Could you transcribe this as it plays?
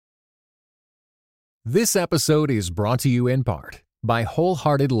This episode is brought to you in part by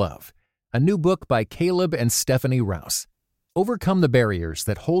Wholehearted Love, a new book by Caleb and Stephanie Rouse. Overcome the barriers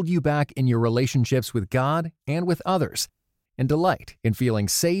that hold you back in your relationships with God and with others, and delight in feeling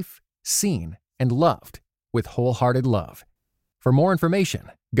safe, seen, and loved with Wholehearted Love. For more information,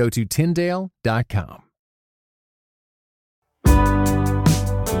 go to Tyndale.com.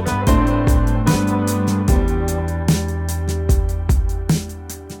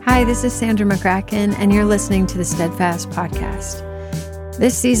 Hi, this is Sandra McCracken, and you're listening to the Steadfast Podcast.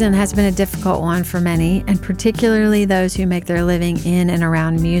 This season has been a difficult one for many, and particularly those who make their living in and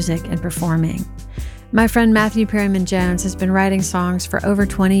around music and performing. My friend Matthew Perryman Jones has been writing songs for over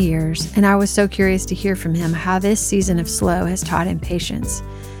 20 years, and I was so curious to hear from him how this season of slow has taught him patience.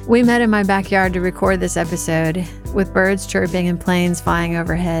 We met in my backyard to record this episode, with birds chirping and planes flying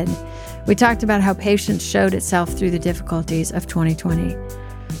overhead. We talked about how patience showed itself through the difficulties of 2020.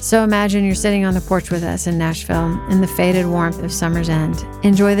 So imagine you're sitting on the porch with us in Nashville in the faded warmth of summer's end.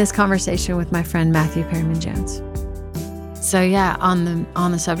 Enjoy this conversation with my friend Matthew Perryman Jones. So yeah, on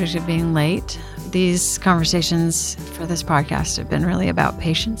the subject of being late, these conversations for this podcast have been really about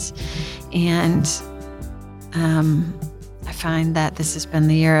patience. And I find that this has been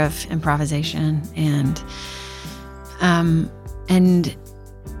the year of improvisation and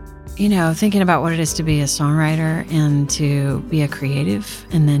you know, thinking about what it is to be a songwriter and to be a creative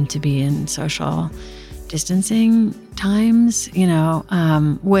and then to be in social distancing times, you know,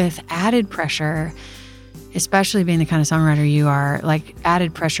 with added pressure, especially being the kind of songwriter you are, like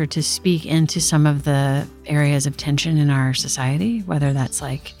added pressure to speak into some of the areas of tension in our society, whether that's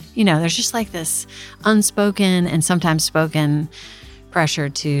like, you know, there's just like this unspoken and sometimes spoken pressure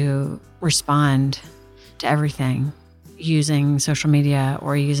to respond to everything using social media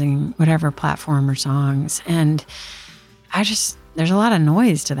or using whatever platform or songs. And there's a lot of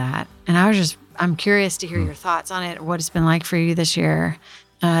noise to that. And I'm curious to hear your thoughts on it, what it's been like for you this year.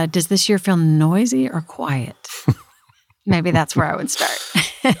 Does this year feel noisy or quiet? Maybe that's where I would start.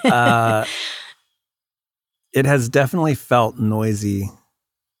 It has definitely felt noisy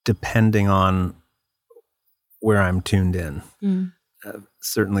depending on where I'm tuned in.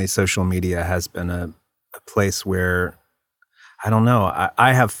 Certainly social media has been a place where, I don't know,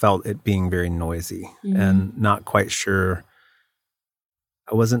 I have felt it being very noisy and not quite sure.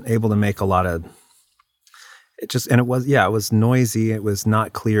 I wasn't able to make a lot of, it was noisy. It was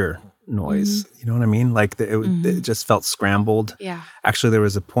not clear noise. You know what I mean? Like it just felt scrambled. Yeah. Actually, there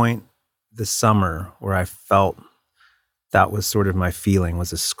was a point this summer where I felt that was sort of my feeling,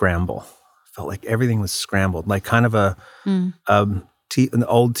 was a scramble. Felt like everything was scrambled, like kind of an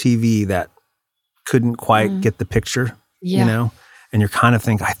old TV that couldn't quite get the picture, you know? And you're kind of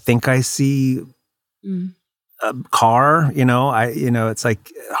thinking, I think I see a car, you know? It's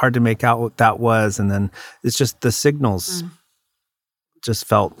like hard to make out what that was. And then it's just the signals just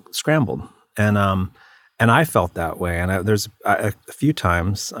felt scrambled. And I felt that way. And there's a few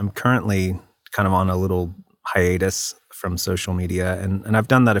times, I'm currently kind of on a little hiatus from social media. And I've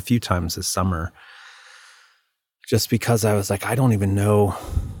done that a few times this summer just because I was like, I don't even know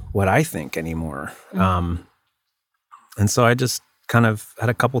what I think anymore. And so I just kind of had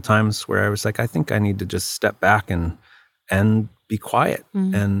a couple times where I was like, I think I need to just step back and be quiet.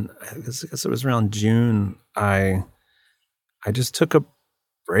 And I guess it was around June, I just took a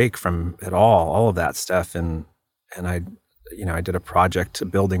break from it all of that stuff. And I did a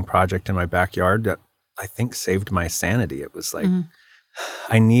building project in my backyard that I think saved my sanity. It was like,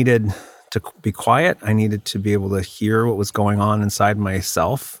 I needed to be quiet. I needed to be able to hear what was going on inside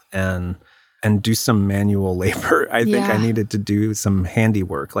myself and do some manual labor. I think I needed to do some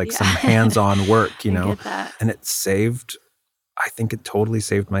handiwork, like some hands-on work, you know. And I think it totally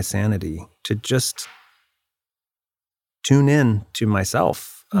saved my sanity to just tune in to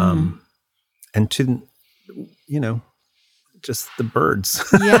myself and to, you know, just the birds.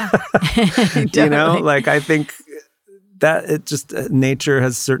 Yeah. You know, like I think that it just nature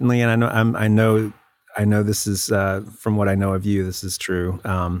has certainly, and I know this is from what I know of you, this is true,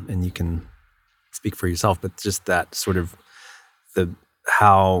 and you can speak for yourself. But just that sort of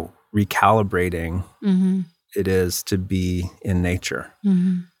how recalibrating it is to be in nature,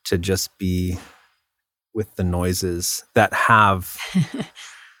 to just be with the noises that have,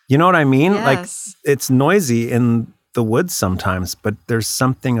 you know what I mean? Yes. Like it's noisy in the woods sometimes, but there's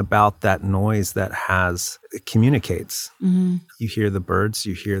something about that noise that it communicates. You hear the birds,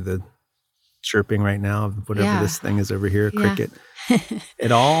 you hear the chirping right now of whatever this thing is over here, cricket.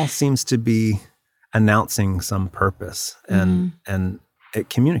 It all seems to be announcing some purpose and it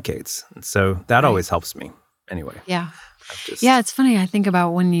communicates. And so that always helps me anyway. Yeah. It's funny. I think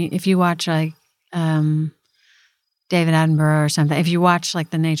about if you watch like David Attenborough or something. If you watch like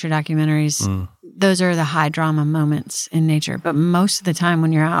the nature documentaries, those are the high drama moments in nature. But most of the time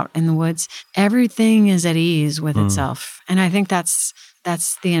when you're out in the woods, everything is at ease with itself. And I think that's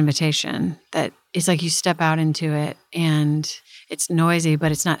the invitation, that it's like you step out into it and it's noisy,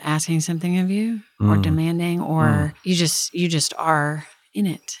 but it's not asking something of you or demanding, or you just are in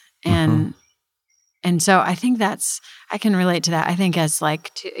it. And so I think I can relate to that. I think as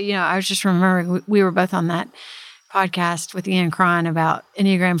like, I was just remembering we were both on that podcast with Ian Cron about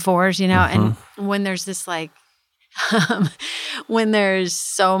Enneagram 4s, and when there's this like, when there's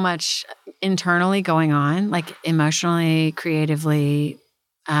so much internally going on, like emotionally, creatively,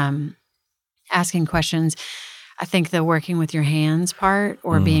 asking questions, I think the working with your hands part,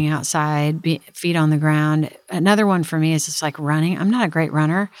 or being outside, feet on the ground. Another one for me is just like running. I'm not a great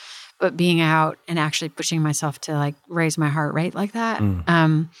runner, but being out and actually pushing myself to like raise my heart rate like that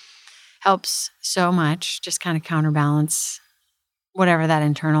helps so much. Just kind of counterbalance whatever that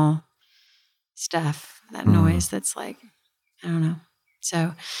internal stuff, that noise that's like, I don't know.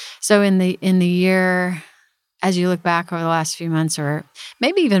 So in the year, as you look back over the last few months, or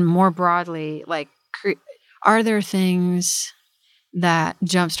maybe even more broadly, like, are there things that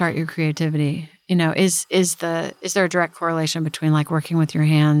jumpstart your creativity? Is there a direct correlation between like working with your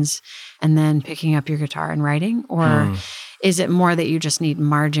hands and then picking up your guitar and writing? Or is it more that you just need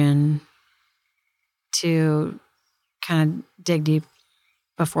margin to kind of dig deep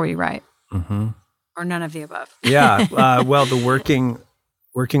before you write? Or none of the above? Yeah. Well, the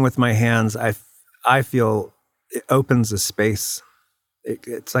working with my hands, I feel it opens a space.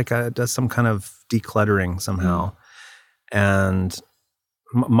 It's like it does some kind of decluttering somehow. And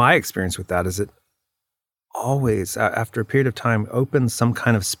my experience with that is it always, after a period of time, opens some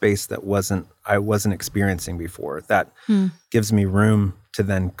kind of space that I wasn't experiencing before. That gives me room to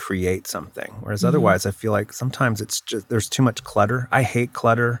then create something. Whereas otherwise, I feel like sometimes it's just, there's too much clutter. I hate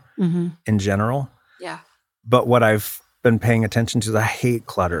clutter in general. Yeah. But what I've been paying attention to is I hate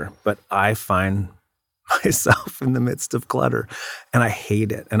clutter, but I find myself in the midst of clutter and I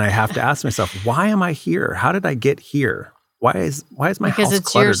hate it. And I have to ask myself, why am I here? How did I get here? Why is my house cluttered right now? Because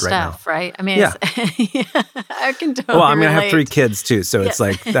it's your stuff, right? I mean, yeah. I can totally Well, I mean, relate. I have 3 kids too, so it's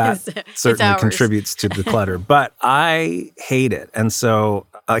like that certainly contributes to the clutter. But I hate it. And so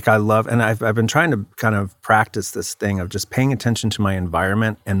like I've been trying to kind of practice this thing of just paying attention to my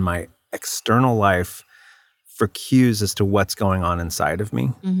environment and my external life for cues as to what's going on inside of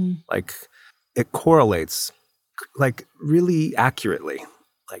me. Like it correlates like really accurately.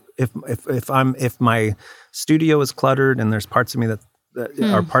 Like if my studio is cluttered and there's parts of me that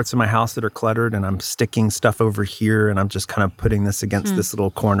are parts of my house that are cluttered, and I'm sticking stuff over here and I'm just kind of putting this against this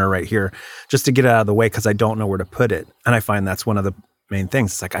little corner right here just to get it out of the way because I don't know where to put it. And I find that's one of the main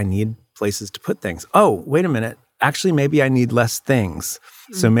things. It's like I need places to put things. Oh, wait a minute. Actually, maybe I need less things.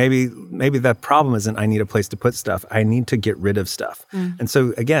 So maybe the problem isn't I need a place to put stuff. I need to get rid of stuff. And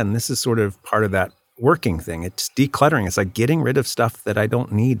so again, this is sort of part of that working thing. It's decluttering. It's like getting rid of stuff that I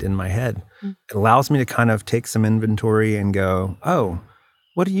don't need in my head. It allows me to kind of take some inventory and go, oh,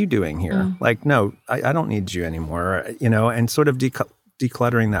 what are you doing here? Like, no, I don't need you anymore, and sort of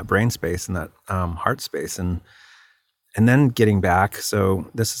decluttering that brain space and that heart space and then getting back. So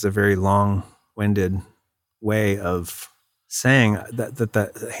this is a very long-winded way of saying that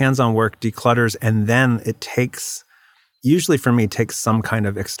the hands-on work declutters, and then it takes, usually for me, takes some kind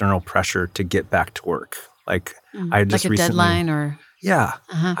of external pressure to get back to work. Like I just like a deadline or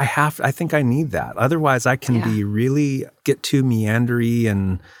I think I need that. Otherwise, I can be really get too meandery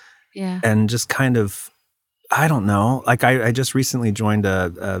and just kind of, I don't know. Like I just recently joined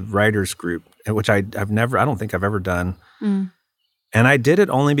a writers group, which I don't think I've ever done. And I did it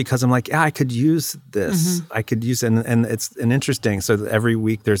only because I'm like, yeah, I could use this. I could use it. And it's an interesting, so every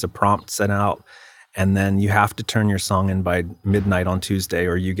week there's a prompt sent out, and then you have to turn your song in by midnight on Tuesday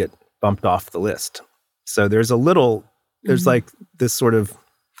or you get bumped off the list. So there's like this sort of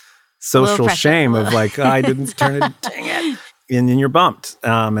social shame of like, oh, I didn't turn it, dang it. And then you're bumped.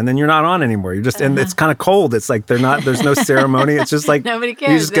 And then you're not on anymore. You're just, and it's kind of cold. It's like there's no ceremony. It's just like, nobody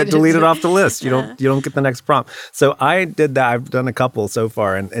cares. You just get deleted off the list. You don't get the next prompt. So I did that. I've done a couple so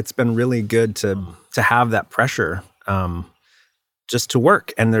far, and it's been really good to have that pressure, just to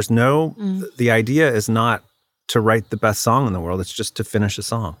work. And there's the idea is not to write the best song in the world. It's just to finish a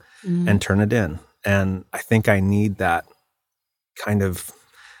song and turn it in. And I think I need that kind of,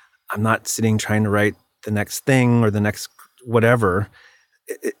 I'm not sitting trying to write the next thing or the next whatever.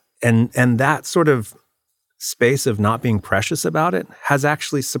 And that sort of space of not being precious about it has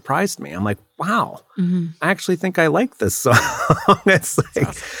actually surprised me. I'm like, wow, I actually think I like this song. It's like,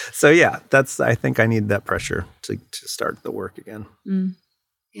 awesome. So yeah, I think I need that pressure to start the work again.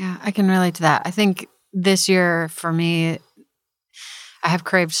 Yeah, I can relate to that. I think this year for me, I have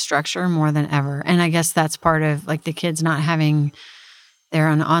craved structure more than ever. And I guess that's part of like the kids not having their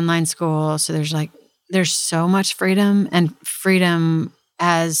own online school. So there's so much freedom, and freedom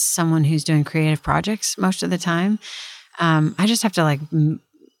as someone who's doing creative projects most of the time. I just have to like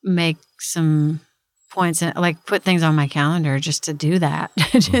make some points and like put things on my calendar just to do that,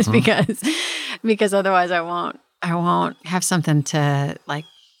 just because otherwise I won't have something to like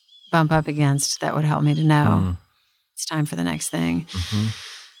bump up against that would help me to know it's time for the next thing.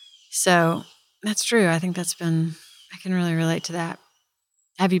 So that's true. I think I can really relate to that.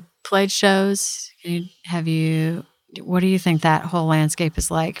 Have you played shows? What do you think that whole landscape is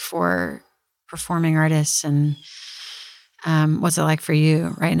like for performing artists, and what's it like for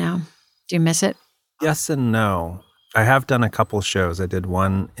you right now? Do you miss it? Yes and no. I have done a couple shows. I did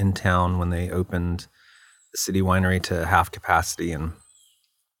one in town when they opened the City Winery to half capacity, and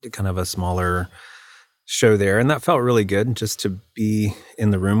did kind of a smaller show there. And that felt really good, just to be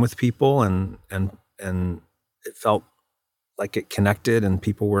in the room with people, and it felt like it connected, and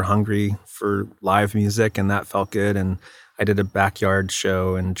people were hungry for live music, and that felt good. And I did a backyard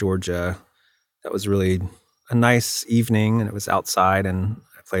show in Georgia. That was really a nice evening, and it was outside, and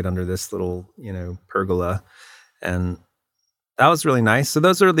I played under this little, pergola, and that was really nice. So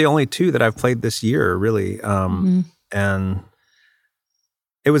those are the only two that I've played this year, really. And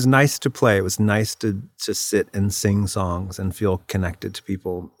it was nice to play. It was nice to sit and sing songs and feel connected to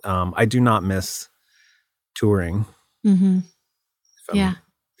people. I do not miss touring. If I'm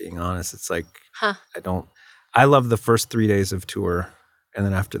being honest, it's like, I love the first 3 days of tour. And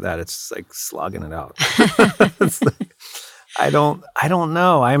then after that, it's like slogging it out. It's like, I don't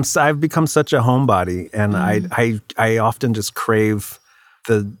know. I've become such a homebody, and I often just crave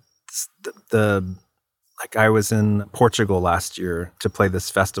the like I was in Portugal last year to play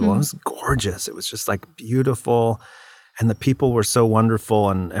this festival. It was gorgeous. It was just like beautiful. And the people were so wonderful.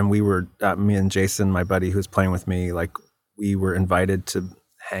 And we were, me and Jason, my buddy who's playing with me, like we were invited to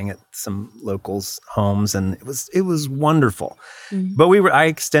hang at some locals' homes, and it was wonderful. But I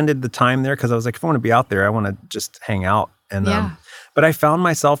extended the time there because I was like, if I want to be out there, I want to just hang out. And but I found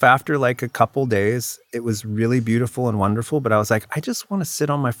myself after like a couple days, it was really beautiful and wonderful. But I was like, I just want to sit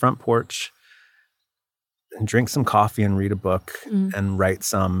on my front porch and drink some coffee and read a book and write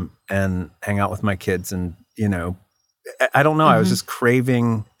some and hang out with my kids. And, I don't know. I was just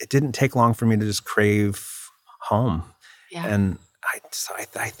craving, it didn't take long for me to just crave home. Yeah. And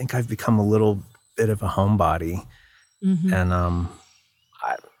I think I've become a little bit of a homebody. And I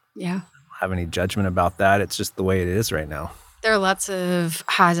don't have any judgment about that. It's just the way it is right now. There are lots of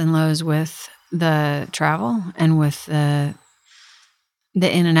highs and lows with the travel and with the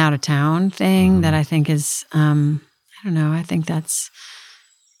in and out of town thing that I think is, I don't know, I think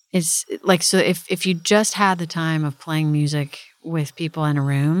it's like, so if you just had the time of playing music with people in a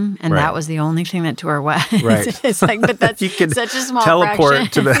room, and that was the only thing that tour was, it's like, but that's you could such a small teleport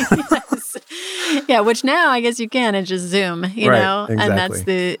fraction. to the Yes. Yeah, which now I guess you can, and just Zoom, you know,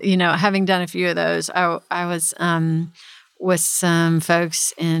 exactly. And that's having done a few of those, I was with some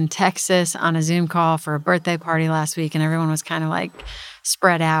folks in Texas on a Zoom call for a birthday party last week, and everyone was kind of like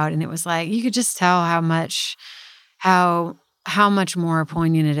spread out, and it was like you could just tell how much more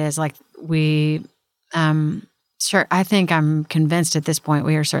poignant it is. Like I think I'm convinced at this point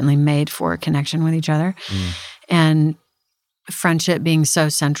we are certainly made for connection with each other, and friendship being so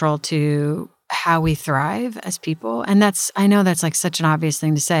central to how we thrive as people. And I know that's like such an obvious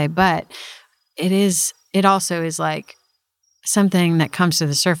thing to say, but it also is like something that comes to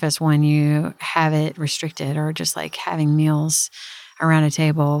the surface when you have it restricted, or just like having meals around a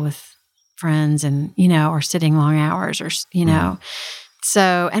table with friends and, or sitting long hours, or,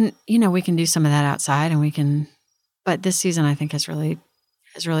 so, and, we can do some of that outside, and but this season I think has really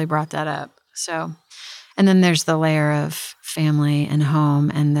brought that up. So, and then there's the layer of family and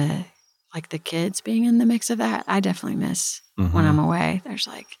home, and the kids being in the mix of that. I definitely miss when I'm away. There's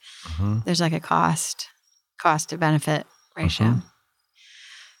like a cost to benefit ratio.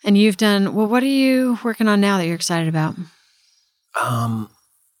 And you've done, what are you working on now that you're excited about?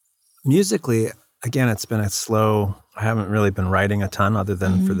 Musically, again, it's been I haven't really been writing a ton other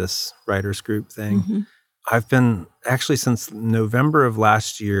than for this writers group thing. I've been, actually since November of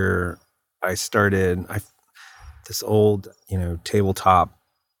last year, I started this old, tabletop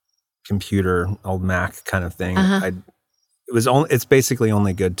computer, old Mac kind of thing. It's basically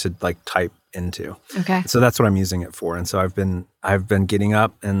only good to like type into. Okay. So that's what I'm using it for. And so I've been getting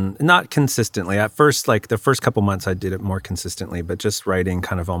up, and not consistently. At first, like the first couple months I did it more consistently, but just writing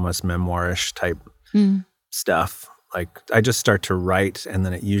kind of almost memoirish type stuff. Like I just start to write, and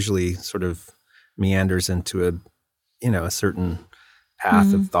then it usually sort of meanders into a certain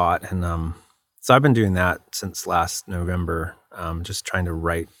path of thought. And so I've been doing that since last November, just trying to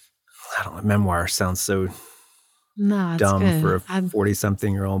write. I don't know, memoir sounds so dumb good. for a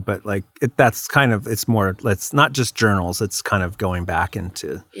 40-something-year-old, but like it's more, it's not just journals, it's kind of going back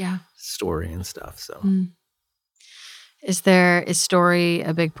into story and stuff. So Is story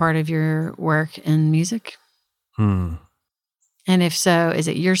a big part of your work in music? And if so, is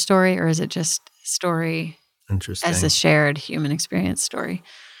it your story, or is it just story as a shared human experience story?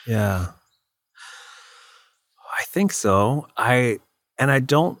 Yeah. I think so. I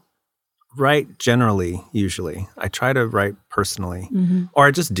don't write generally, usually. I try to write personally, or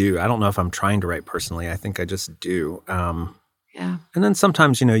I just do. I don't know if I'm trying to write personally. I think I just do. And then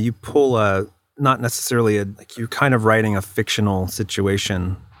sometimes, you pull not necessarily like you're kind of writing a fictional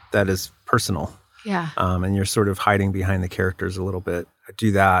situation that is personal. Yeah. And you're sort of hiding behind the characters a little bit. I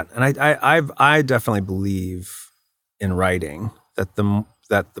do that. And I definitely believe in writing that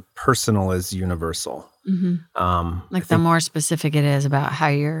the personal is universal. The more specific it is about how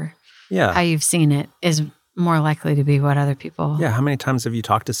you've seen it is more likely to be what other people. Yeah. How many times have you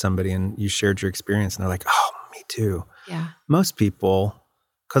talked to somebody and you shared your experience and they're like, oh, me too. Yeah. Most people,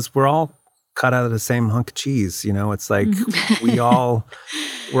 because we're all cut out of the same hunk of cheese, it's like we're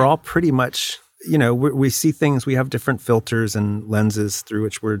all pretty much, we see things, we have different filters and lenses through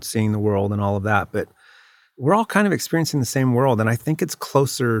which we're seeing the world and all of that, but we're all kind of experiencing the same world. And I think it's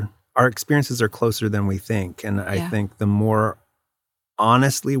closer, our experiences are closer than we think. And I think the more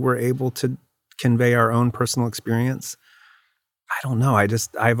honestly we're able to convey our own personal experience, I don't know.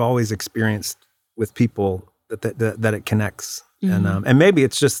 I've always experienced with people that it connects. And maybe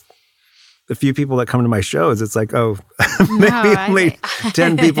it's just the few people that come to my shows, it's like, oh, maybe only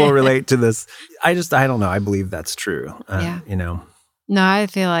 10 people relate to this. I don't know. I believe that's true. No, I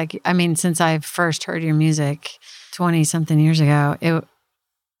feel like, since I first heard your music 20 something years ago,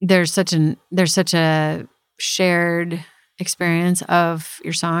 there's such a shared experience of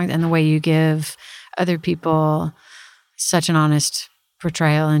your songs and the way you give other people such an honest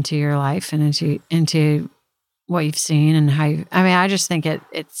portrayal into your life and into what you've seen and how I just think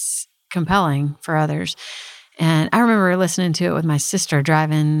it's compelling for others. And I remember listening to it with my sister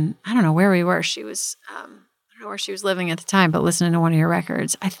driving, I don't know where we were. She was, I don't know where she was living at the time, but listening to one of your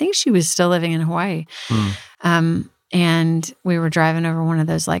records. I think she was still living in Hawaii. And we were driving over one of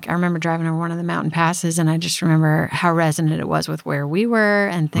those, I remember driving over one of the mountain passes, and I just remember how resonant it was with where we were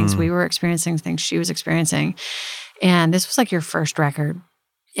and things we were experiencing, things she was experiencing. And this was like your first record.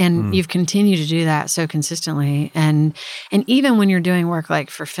 And you've continued to do that so consistently. And even when you're doing work like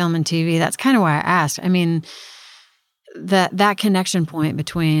for film and TV, that's kind of why I asked. That connection point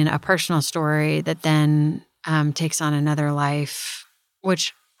between a personal story that then takes on another life,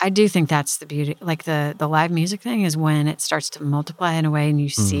 which I do think that's the beauty. Like the live music thing is when it starts to multiply in a way and you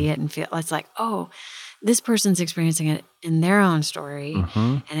see it and feel, it's like, oh, this person's experiencing it in their own story.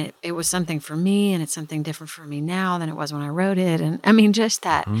 And it was something for me, and it's something different for me now than it was when I wrote it. And just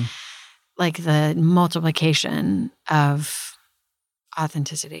that, like the multiplication of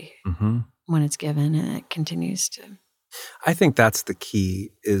authenticity when it's given, and it continues to. I think that's the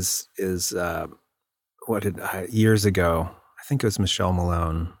key is years ago, I think it was Michelle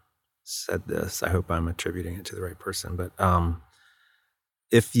Malone said this. I hope I'm attributing it to the right person, but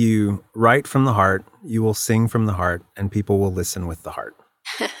if you write from the heart, you will sing from the heart, and people will listen with the heart.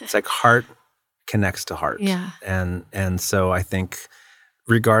 It's like heart connects to heart. Yeah. And so I think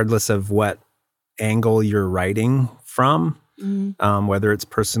regardless of what angle you're writing from, whether it's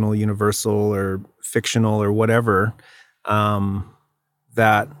personal, universal, or fictional, or whatever,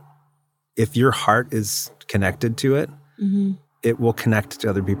 that if your heart is connected to it, it will connect to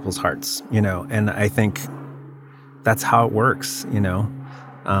other people's hearts, and I think that's how it works,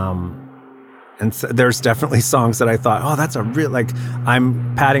 and so there's definitely songs that I thought, oh, that's a real,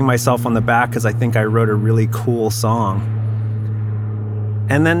 I'm patting myself on the back because I think I wrote a really cool song.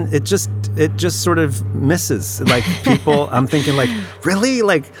 And then it just sort of misses. People, I'm thinking really?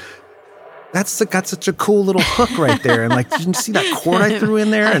 That's got such a cool little hook right there. And did you see that chord I threw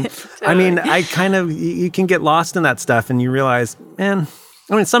in there? And totally. You can get lost in that stuff and you realize, man,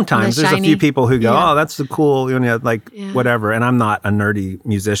 sometimes there's a few people who go, oh, that's the cool, whatever. And I'm not a nerdy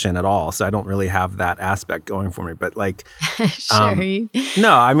musician at all, so I don't really have that aspect going for me. But sure.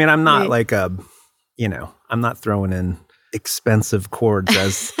 No, I'm not I'm not throwing in expensive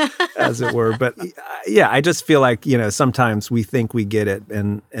chords as it were. But yeah, I just feel like, sometimes we think we get it,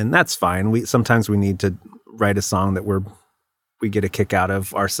 and that's fine. Sometimes we need to write a song that we get a kick out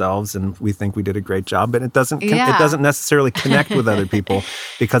of ourselves, and we think we did a great job, but it doesn't necessarily connect with other people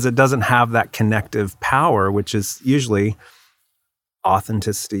because it doesn't have that connective power, which is usually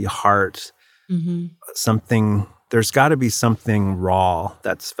authenticity, heart, something. There's got to be something raw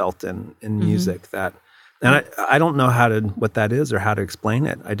that's felt in music that. And I don't know what that is or how to explain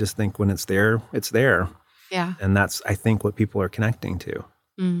it. I just think when it's there, it's there. Yeah. And that's, I think, what people are connecting to.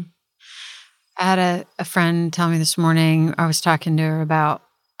 Mm. I had a friend tell me this morning, I was talking to her about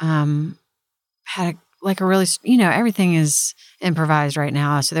had a really, everything is improvised right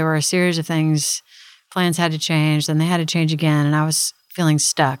now. So there were a series of things, plans had to change, then they had to change again. And I was feeling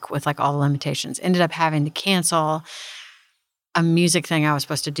stuck with all the limitations. Ended up having to cancel a music thing I was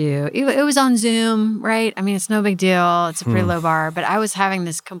supposed to do. It was on Zoom, right? I mean, it's no big deal. It's a pretty low bar, but I was having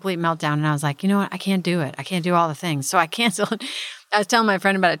this complete meltdown and I was like, you know what? I can't do it. I can't do all the things. So I canceled. I was telling my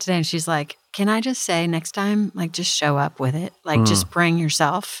friend about it today and she's like, can I just say next time, just show up with it. Just bring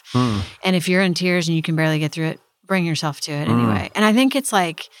yourself. And if you're in tears and you can barely get through it, bring yourself to it anyway. And I think it's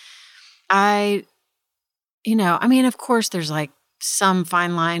of course there's some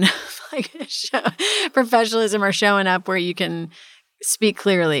fine line of professionalism or showing up where you can speak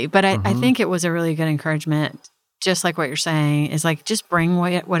clearly. But I think it was a really good encouragement, just like what you're saying, is just bring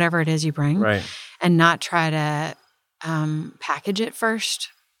whatever it is you bring. Right. And not try to package it first.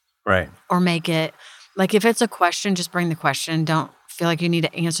 Right. Or make it, if it's a question, just bring the question. Don't feel like you need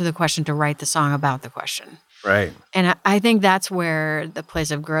to answer the question to write the song about the question. Right. And I think that's where the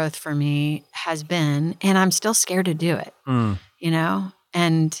place of growth for me has been. And I'm still scared to do it,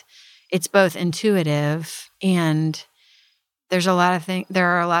 and it's both intuitive and there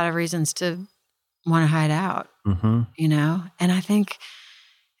are a lot of reasons to want to hide out, and I think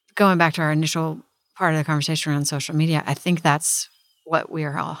going back to our initial part of the conversation around social media, I think that's what we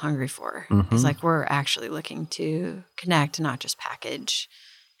are all hungry for. Is we're actually looking to connect, not just package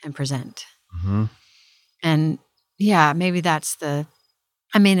and present. And yeah, maybe that's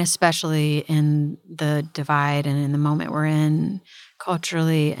especially in the divide and in the moment we're in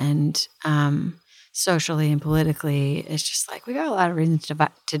culturally and socially and politically, it's just we got a lot of reasons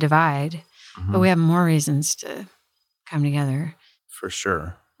to divide, but we have more reasons to come together. For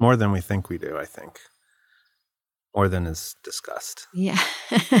sure. More than we think we do, I think. More than is discussed. Yeah.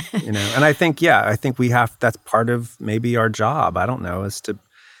 And I think that's part of maybe our job. I don't know, is to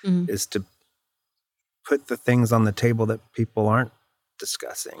put the things on the table that people aren't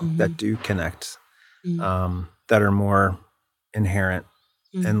discussing, that do connect, that are more inherent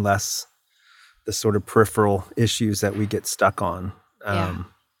and less the sort of peripheral issues that we get stuck on.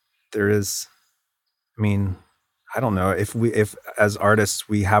 There is, I don't know, if as artists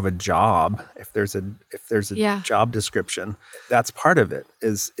we have a job, if there's a job description, that's part of it,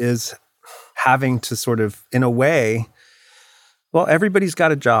 is having to sort of, in a way, well, everybody's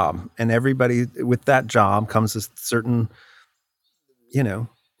got a job, and everybody with that job comes with certain,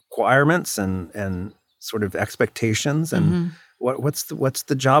 requirements and sort of expectations. And what's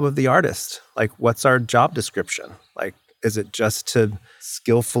the job of the artist? What's our job description? Is it just to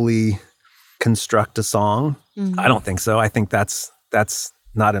skillfully construct a song? I don't think so. I think that's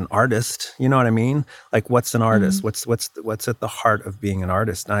not an artist. You know what I mean? What's an artist? What's at the heart of being an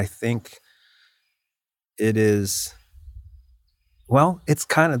artist? And I think it is. Well, it's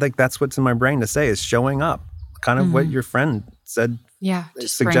kind of that's what's in my brain to say, is showing up. Kind of what your friend said. Yeah,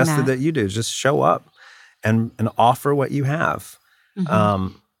 suggested that you do. Just show up and offer what you have.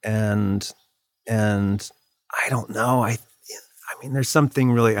 And I don't know. I there's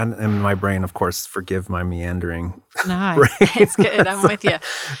something really in my brain. Of course, forgive my meandering. No, brain. It's good. I'm with you.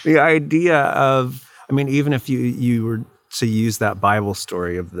 The idea of, even if you were to use that Bible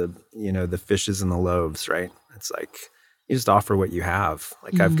story of the fishes and the loaves, right? It's you just offer what you have.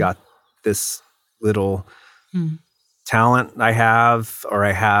 I've got this little talent I have, or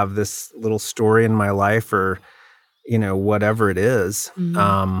I have this little story in my life, or, whatever it is.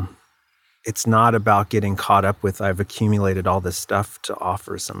 It's not about getting caught up with, I've accumulated all this stuff to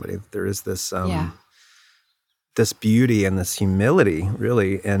offer somebody. There is this, this beauty and this humility,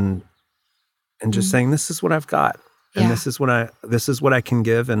 really, and just saying, this is what I've got. And this is what I can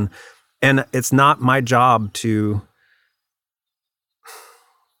give. And it's not my job to,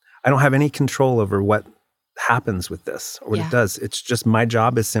 I don't have any control over what happens with this or what it does. It's just my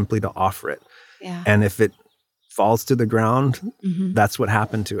job is simply to offer it. Yeah. And if it falls to the ground, that's what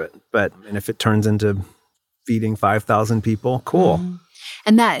happened to it. And if it turns into feeding 5,000 people, cool.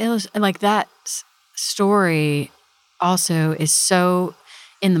 And that that story also is so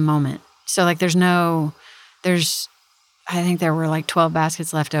in the moment. So like I think there were like 12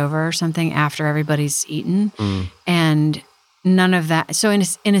 baskets left over or something after everybody's eaten. And none of that. So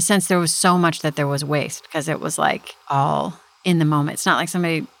in a sense, there was so much that there was waste because it was like all in the moment. It's not like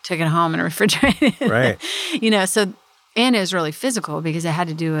somebody took it home and refrigerated it. Right. So, and it was really physical because it had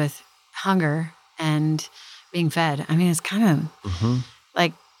to do with hunger and being fed. I mean, it's kind of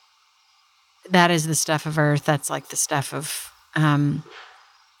like, that is the stuff of earth. That's like the stuff of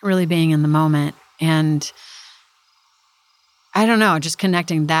really being in the moment. And I don't know, just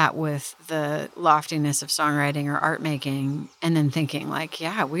connecting that with the loftiness of songwriting or art making, and then thinking like,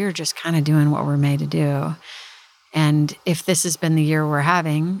 yeah, we're just kind of doing what we're made to do. And if this has been the year we're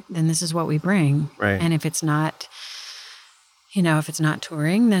having, then this is what we bring. Right. And if it's not, if it's not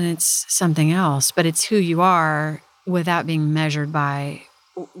touring, then it's something else. But it's who you are without being measured by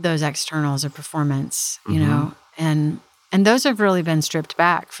those externals of performance, you know? And those have really been stripped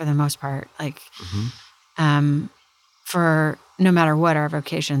back for the most part. Like, for no matter what our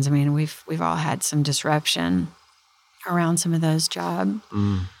vocations. I mean, we've all had some disruption around some of those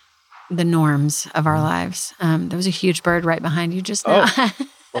the norms of our lives. There was a huge bird right behind you just now. Oh,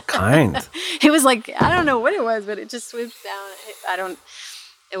 what kind? It was like, I don't know what it was, but it just swooped down.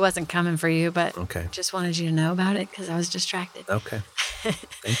 It wasn't coming for you, but okay. Just wanted you to know about it because I was distracted. Okay.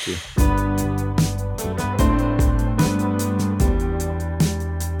 Thank you.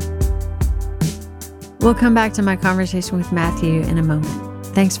 We'll come back to my conversation with Matthew in a moment.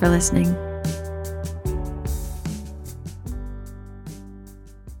 Thanks for listening.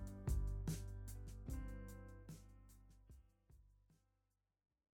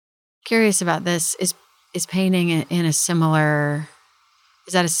 Curious about this. Is painting in a similar?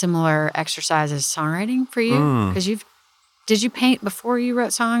 Is that a similar exercise as songwriting for you? Because did you paint before you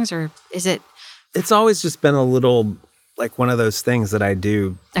wrote songs, or is it? It's always just been a little like one of those things that I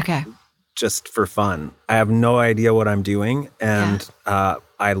do. Okay. Just for fun. I have no idea what I'm doing, and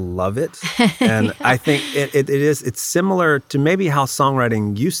I love it. And I think it's similar to maybe how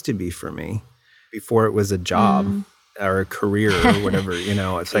songwriting used to be for me before it was a job or a career or whatever.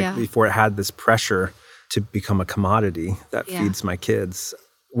 It's like before it had this pressure to become a commodity that feeds my kids,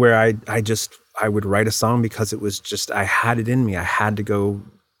 where I would write a song because it was just, I had it in me. I had to go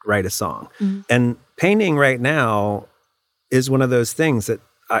write a song. And painting right now is one of those things that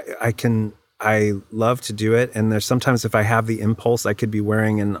I love to do it. And there's sometimes if I have the impulse, I could be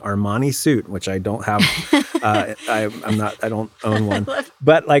wearing an Armani suit, which I don't have. I don't own one,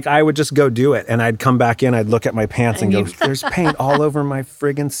 but like I would just go do it. And I'd come back in, I'd look at my pants and go, there's paint all over my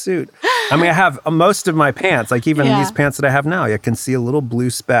friggin' suit. I mean, I have most of my pants, like even these pants that I have now, I can see a little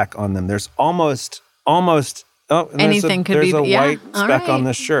blue speck on them. There's almost, anything could be there's a white speck on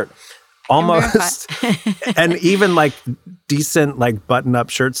this shirt. Almost. And even like decent like button-up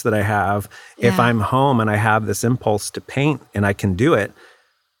shirts that I have, if I'm home and I have this impulse to paint and I can do it,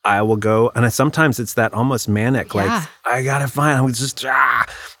 I will go. And sometimes it's that almost manic, like I gotta find, I was just,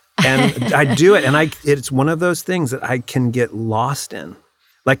 and I do it. And it's one of those things that I can get lost in.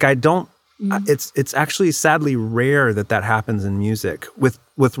 Like I don't, it's actually sadly rare that happens in music with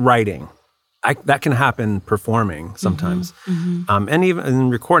writing. That can happen performing sometimes, and even in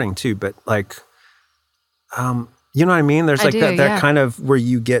recording too. But like, you know what I mean? There's like that kind of where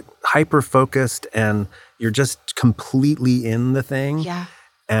you get hyper focused and you're just completely in the thing. Yeah.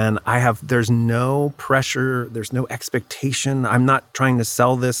 And there's no pressure, there's no expectation. I'm not trying to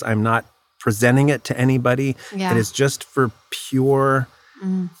sell this. I'm not presenting it to anybody. Yeah. It is just for pure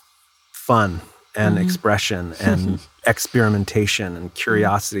fun and expression and experimentation and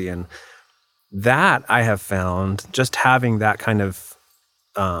curiosity. And that I have found, just having that kind of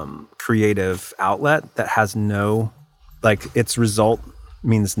creative outlet that has no, like its result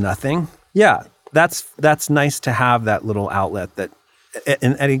means nothing. Yeah, that's nice to have that little outlet that,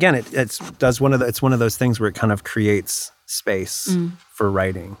 and again, it's one of those things where it kind of creates space for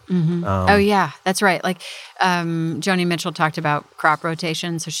writing. Oh yeah, that's right. Like Joni Mitchell talked about crop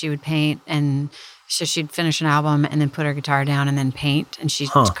rotation, so she would paint, and so she'd finish an album and then put her guitar down and then paint, and she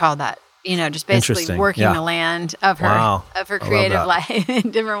called that, just basically working the land of her creative life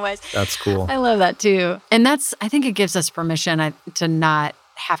in different ways. That's cool. I love that too. And I think it gives us permission to not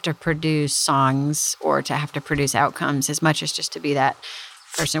have to produce songs or to have to produce outcomes as much as just to be that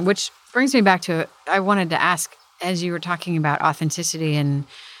person, which brings me back to, I wanted to ask, as you were talking about authenticity and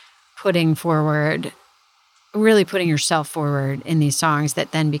really putting yourself forward in these songs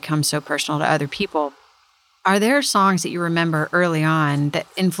that then become so personal to other people. Are there songs that you remember early on that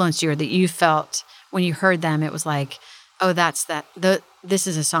influenced you, or that you felt when you heard them, it was like, oh, that's this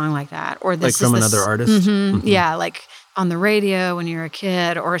is a song like that, or this like is from another artist. Yeah, like on the radio when you're a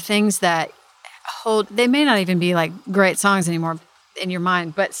kid, or things that they may not even be like great songs anymore in your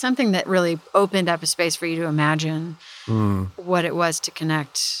mind, but something that really opened up a space for you to imagine what it was to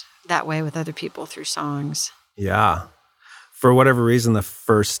connect that way with other people through songs. Yeah. For whatever reason, the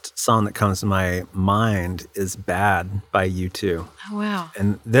first song that comes to my mind is Bad by U2. Oh, wow.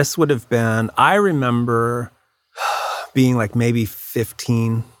 And this would have been, I remember being like maybe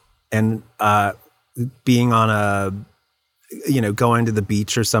 15 and being on going to the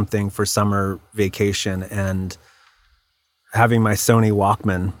beach or something for summer vacation and having my Sony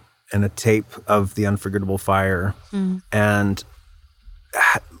Walkman and a tape of The Unforgettable Fire and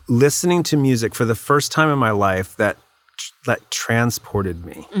listening to music for the first time in my life that transported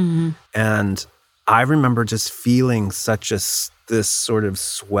me. And I remember just feeling this sort of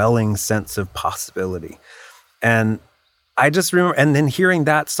swelling sense of possibility. And I just remember, and then hearing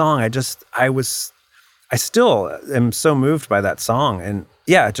that song, I still am so moved by that song. And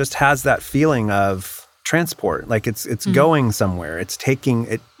yeah, it just has that feeling of transport. Like it's going somewhere. It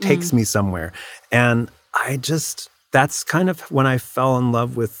takes me somewhere. And that's kind of when I fell in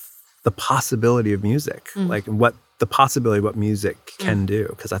love with the possibility of music, like what music can do.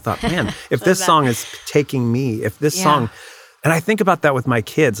 Because I thought, man, if this song is taking me, if this song, and I think about that with my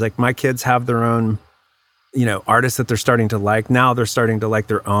kids, like my kids have their own, artists that they're starting to like. Now they're starting to like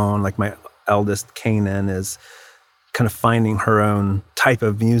their own, like my eldest, Kanan, is kind of finding her own type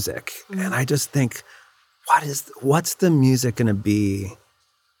of music. And I just think, what's the music going to be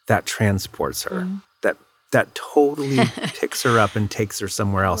that transports her, that totally picks her up and takes her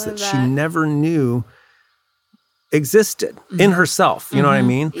somewhere else that she never knew existed in herself. You know what I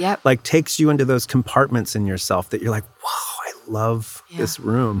mean? Yep. Like takes you into those compartments in yourself that you're like, wow, I love this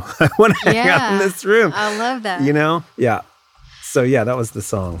room. I want to hang out in this room. I love that. Yeah. So yeah, that was the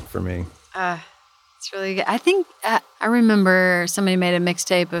song for me. It's really good. I think I remember somebody made a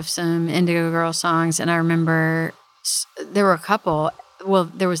mixtape of some Indigo Girls songs, and I remember there were a couple. Well,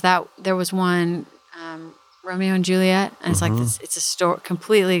 there was one, Romeo and Juliet, and it's like this, it's a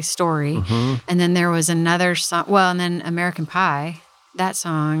completely story. And then there was another song, and then American Pie, that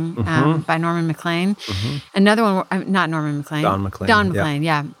song by Norman McLean. Another one, not Norman McLean. Don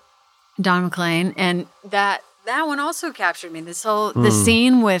McLean. Don McLean. And that one also captured me. This whole, the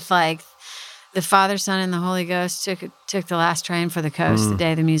scene with like the Father, Son, and the Holy Ghost took the last train for the coast the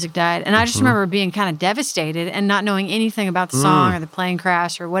day the music died. And I just remember being kind of devastated and not knowing anything about the song or the plane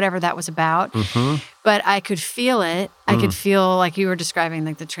crash or whatever that was about. But I could feel it. I could feel, like you were describing,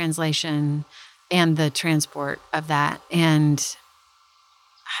 like the translation and the transport of that. And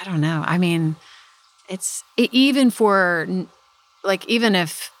I don't know. I mean, even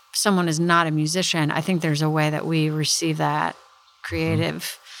if someone is not a musician, I think there's a way that we receive that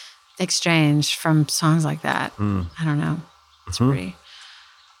creative exchange from songs like that. I don't know. It's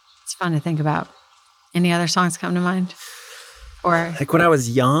it's fun to think about. Any other songs come to mind? Or like when I was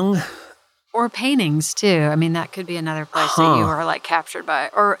young? Or paintings too. I mean, that could be another place that you are like captured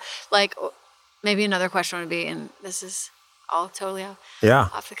by. Or like maybe another question would be, and this is all totally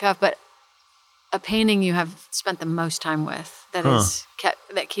off the cuff, but a painting you have spent the most time with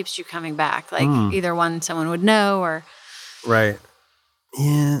that keeps you coming back. Like either one someone would know or right.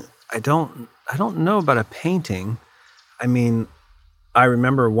 Yeah. I don't know about a painting. I mean, I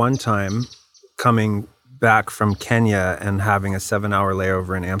remember one time coming back from Kenya and having a 7-hour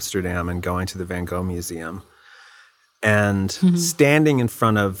layover in Amsterdam and going to the Van Gogh Museum and standing in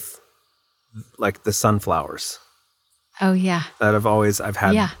front of like the sunflowers. Oh yeah. That I've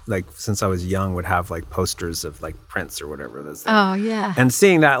had like since I was young, would have like posters of like Prince or whatever it is. Oh yeah. And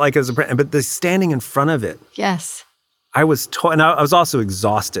seeing that like as a print, but the standing in front of it. Yes. I was and I was also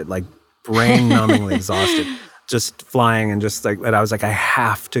exhausted, like brain-numbingly exhausted, just flying and just like. And I was like, I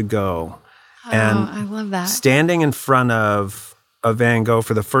have to go. And I love that. Standing in front of a Van Gogh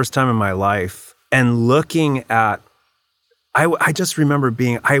for the first time in my life and looking at, I just remember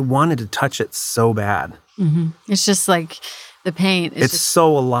I wanted to touch it so bad. It's just like the paint. It's just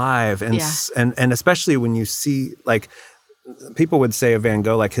so alive, and especially when you see like. People would say of Van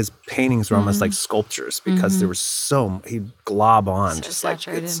Gogh, like his paintings were almost like sculptures because there was he'd glob on, so just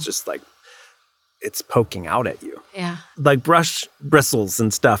saturated. like, it's just like, it's poking out at you. Yeah. Like brush bristles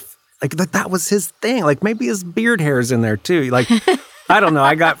and stuff. Like that was his thing. Like maybe his beard hair's in there too. Like, I don't know.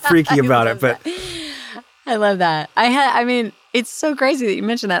 I got freaky about it, but. I love that. I mean, it's so crazy that you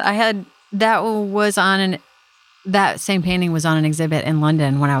mentioned that. That same painting was on an exhibit in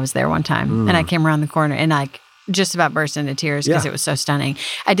London when I was there one time. And I came around the corner and I just about burst into tears because it was so stunning.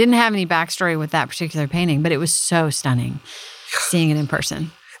 I didn't have any backstory with that particular painting, but it was so stunning. seeing it in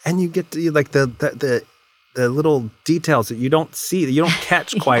person. And you get to like the little details that you don't see, that you don't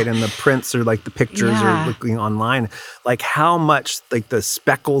catch quite in the prints or like the pictures or looking online. Like how much like the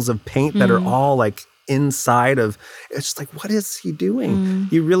speckles of paint that are all like inside of, it's just like, what is he doing?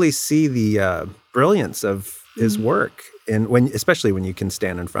 You really see the brilliance of his work, and especially when you can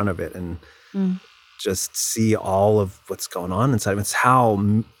stand in front of it and just see all of what's going on inside of it. It's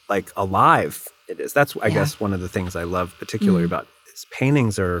how like alive it is. That's I guess one of the things I love particularly about his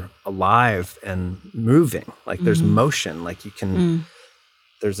paintings are alive and moving. Like there's motion. Like you can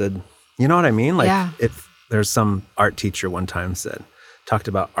there's a, you know what I mean? Like there's some art teacher one time talked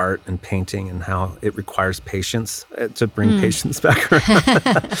about art and painting and how it requires patience to bring patience back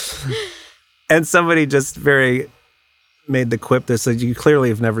around. And somebody just made the quip that said, you clearly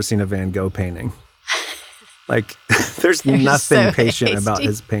have never seen a Van Gogh painting. Like there's nothing so patient hasty about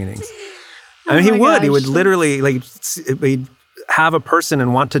his paintings. I mean, he would literally like, he'd have a person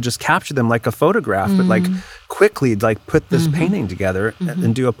and want to just capture them like a photograph, but like quickly like put this painting together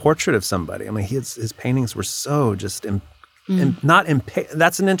and do a portrait of somebody. I mean, his paintings were so just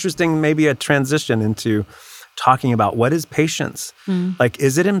that's an interesting, maybe a transition into talking about what is patience. Like,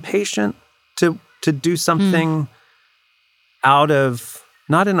 is it impatient to do something out of,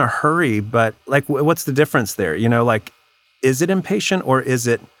 not in a hurry, but like, what's the difference there? You know, like, is it impatient or is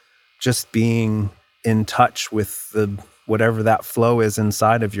it just being in touch with the whatever that flow is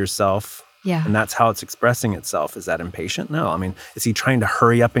inside of yourself? Yeah. And that's how it's expressing itself. Is that impatient? No. I mean, is he trying to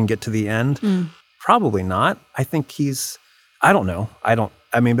hurry up and get to the end? Probably not. I think I don't know.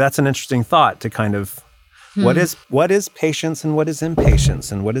 I mean, that's an interesting thought to kind of, what is patience and what is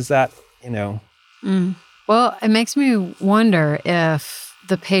impatience and what is that, you know? Well, it makes me wonder if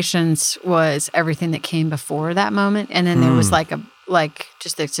the patience was everything that came before that moment. And then there was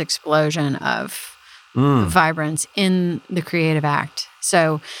just this explosion of vibrance in the creative act.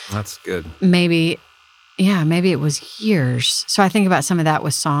 So that's good. Maybe it was years. So I think about some of that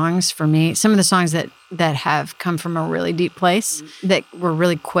with songs for me. Some of the songs that have come from a really deep place that were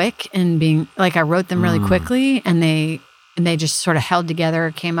really quick and being like, I wrote them really quickly and they just sort of held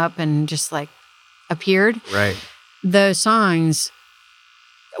together, came up and just like appeared. Right. Those songs,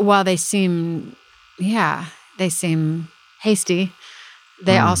 while they seem hasty,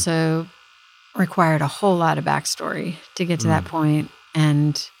 they also required a whole lot of backstory to get to that point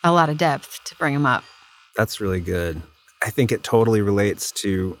and a lot of depth to bring them up. That's really good. I think it totally relates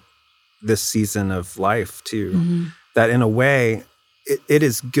to this season of life too. That in a way, it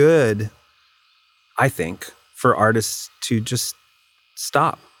is good, I think, for artists to just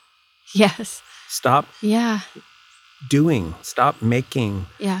stop. Yes. Stop doing, stop making.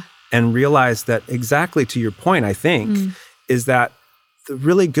 Yeah. And realize that exactly to your point, I think, is that the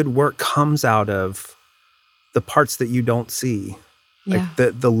really good work comes out of the parts that you don't see. Like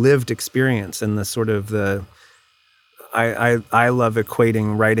the lived experience and the sort of I love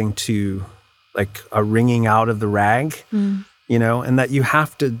equating writing to like a wringing out of the rag, you know, and that you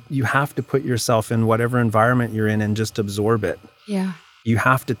have to put yourself in whatever environment you're in and just absorb it. Yeah. You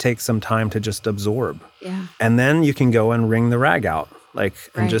have to take some time to just absorb. Yeah. And then you can go and wring the rag out, like,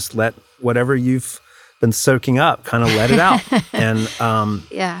 and just let whatever you've been soaking up, kind of let it out. And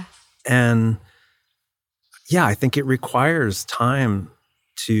I think it requires time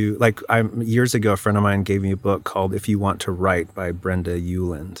to, like, years ago, a friend of mine gave me a book called If You Want to Write by Brenda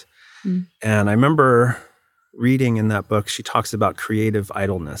Euland. And I remember reading in that book, she talks about creative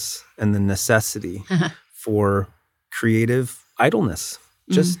idleness and the necessity for creative idleness,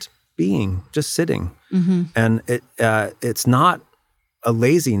 just being, just sitting. And it's not a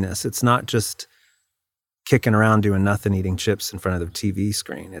laziness. It's not just kicking around doing nothing, eating chips in front of the TV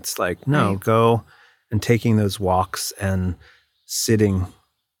screen. It's like, no, go and taking those walks and sitting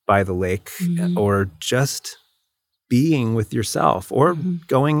by the lake or just being with yourself or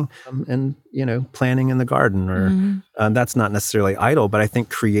going and, you know, planting in the garden or that's not necessarily idle, but I think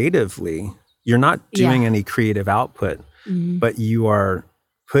creatively, you're not doing any creative output, but you are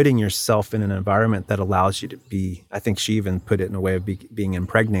putting yourself in an environment that allows you to be, I think she even put it in a way of being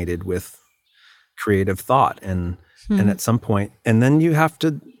impregnated with creative thought. And at some point, and then you have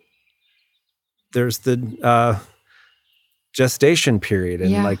to, there's the gestation period.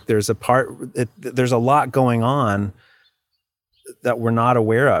 And like, there's a lot going on that we're not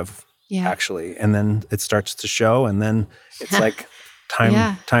aware of actually. And then it starts to show, and then it's like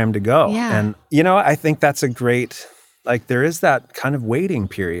time to go. And, you know, I think that's a great, like, there is that kind of waiting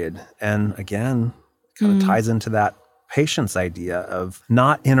period. And again, kind of ties into that patience idea of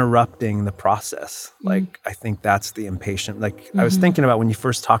not interrupting the process. Like, I think that's the impatient, like I was thinking about when you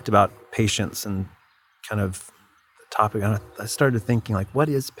first talked about patience and kind of topic, and I started thinking, like, what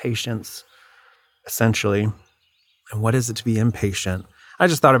is patience, essentially, and what is it to be impatient? I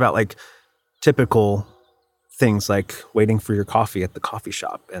just thought about like typical things, like waiting for your coffee at the coffee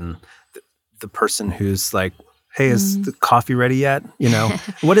shop, and the person who's like, "Hey, is the coffee ready yet?" You know,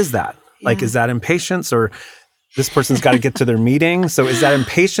 what is that? Like, is that impatience, or this person's got to get to their meeting? So is that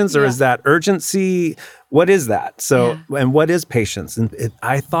impatience, or is that urgency? What is that? So, and what is patience? And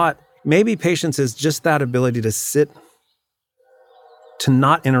I thought maybe patience is just that ability to sit, to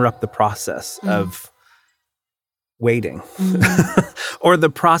not interrupt the process of waiting or the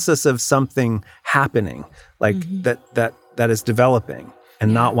process of something happening, like that is developing,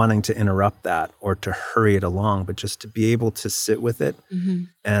 and not wanting to interrupt that or to hurry it along, but just to be able to sit with it.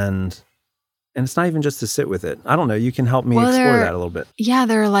 And it's not even just to sit with it. I don't know. You can help me explore that a little bit. Yeah,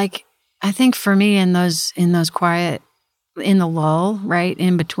 they're like, I think for me in those quiet, in the lull, right?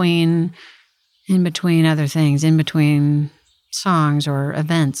 In between other things, in between songs or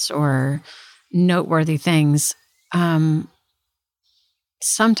events or noteworthy things,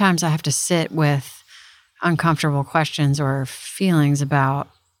 sometimes I have to sit with uncomfortable questions or feelings about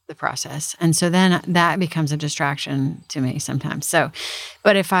the process. And so then that becomes a distraction to me sometimes. So,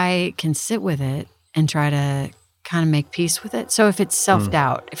 but if I can sit with it and try to kind of make peace with it. So if it's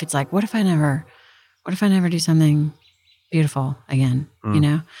self-doubt, if it's like, what if I never do something beautiful again? You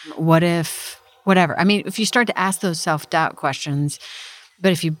know, what if, whatever. I mean, if you start to ask those self-doubt questions,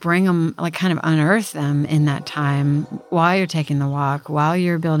 but if you bring them, like kind of unearth them in that time while you're taking the walk, while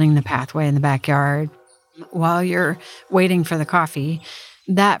you're building the pathway in the backyard, while you're waiting for the coffee,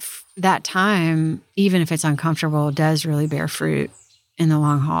 that time, even if it's uncomfortable, does really bear fruit in the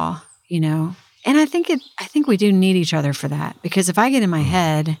long haul, you know? And I think we do need each other for that, because if I get in my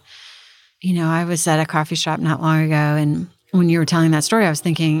head, you know, I was at a coffee shop not long ago, and when you were telling that story, I was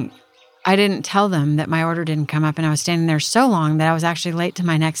thinking, I didn't tell them that my order didn't come up, and I was standing there so long that I was actually late to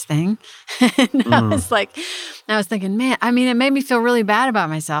my next thing. And I was thinking, man, I mean, it made me feel really bad about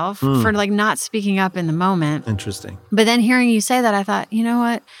myself for like not speaking up in the moment. Interesting. But then hearing you say that, I thought, you know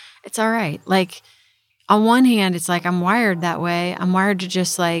what? It's all right. Like, on one hand, it's like I'm wired that way. I'm wired to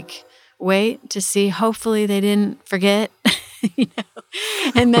just like wait to see. Hopefully they didn't forget. You know?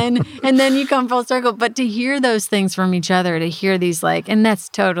 And then you come full circle. But to hear those things from each other, to hear these like, and that's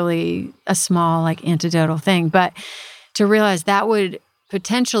totally a small like anecdotal thing, but to realize that would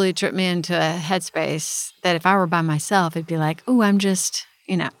potentially trip me into a headspace that if I were by myself, it'd be like, oh, I'm just,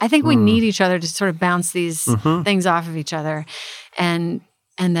 you know, I think we need each other to sort of bounce these things off of each other. And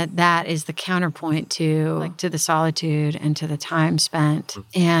that is the counterpoint to like to the solitude and to the time spent.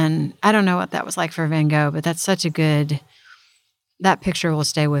 And I don't know what that was like for Van Gogh, but that's such a good, that picture will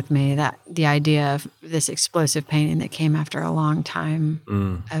stay with me, that the idea of this explosive painting that came after a long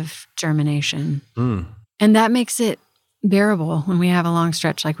time of germination. And that makes it bearable when we have a long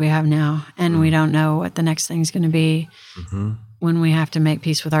stretch like we have now, and we don't know what the next thing's going to be, when we have to make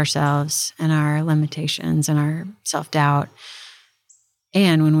peace with ourselves and our limitations and our self-doubt.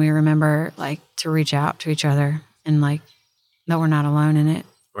 And when we remember like to reach out to each other and like that we're not alone in it.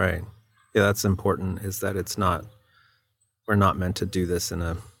 Right. Yeah, that's important, is that it's not, we're not meant to do this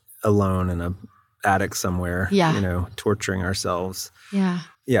alone in a attic somewhere, you know, torturing ourselves. Yeah,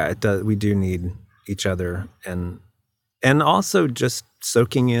 it does. We do need each other, and also just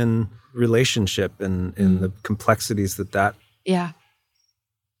soaking in relationship and the complexities that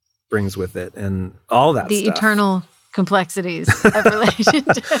brings with it, and all that the stuff. Eternal complexities of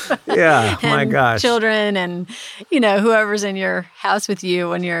relationship. My gosh. Children and, you know, whoever's in your house with you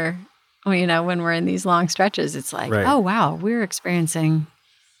when you're, you know, when we're in these long stretches, it's like, oh, wow, we're experiencing,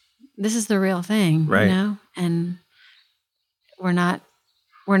 this is the real thing, you know? And we're not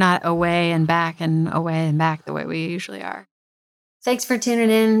away and back the way we usually are. Thanks for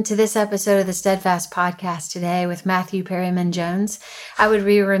tuning in to this episode of the Steadfast Podcast today with Matthew Perryman Jones. I would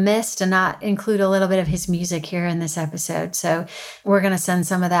be remiss to not include a little bit of his music here in this episode, so we're going to send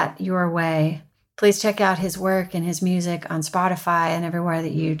some of that your way. Please check out his work and his music on Spotify and everywhere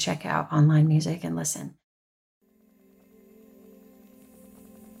that you check out online music and listen.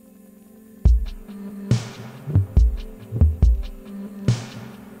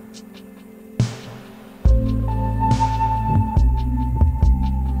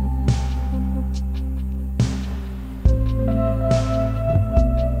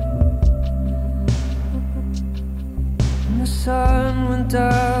 The sun went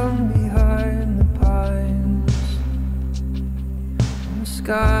down behind the pines, and the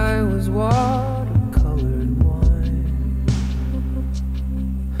sky was watercolored wine,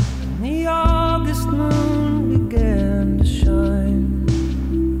 and the August moon began to shine,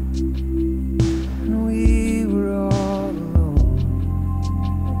 and we were all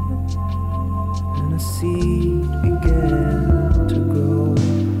seed began to grow,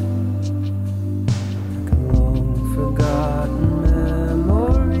 like a long forgotten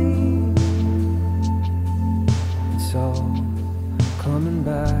memory. It's all coming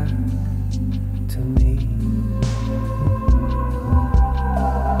back to me.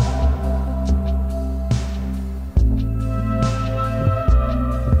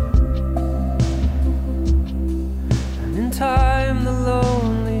 And in time the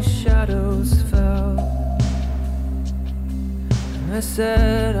lonely shadows fell, and I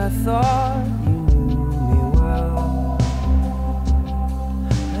said I thought you knew me well,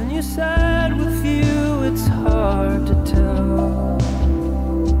 and you said with you it's hard to tell,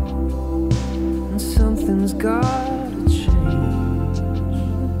 and something's gotta change.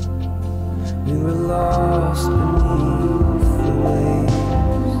 We were lost beneath the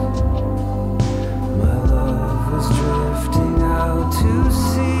waves, my love was drifting out to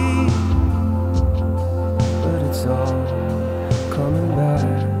sea, but it's all coming back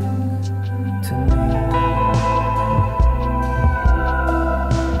to me.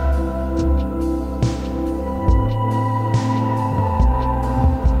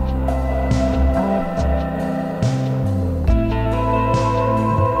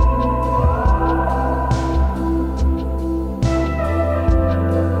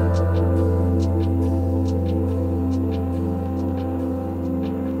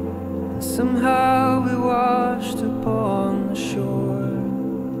 Somehow we washed upon the shore,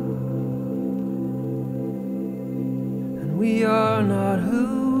 and we are not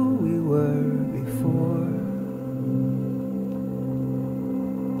who we were before.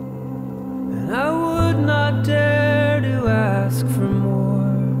 And I would not dare to ask for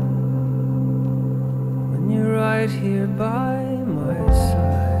more when you're right here by my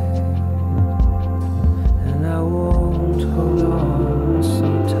side, and I won't hold on so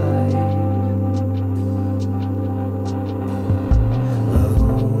tight.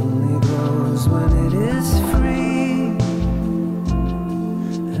 When it is free,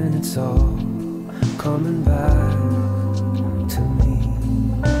 and it's all coming back to me.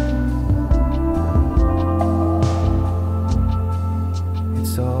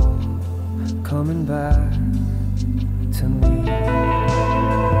 It's all coming back to me.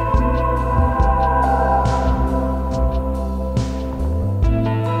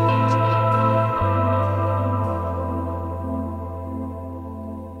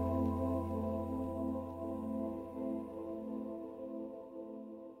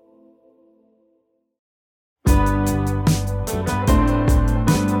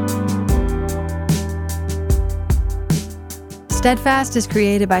 Steadfast is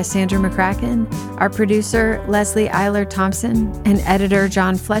created by Sandra McCracken, our producer, Leslie Eiler Thompson, and editor,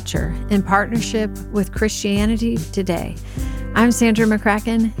 John Fletcher, in partnership with Christianity Today. I'm Sandra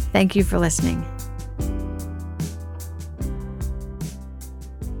McCracken. Thank you for listening.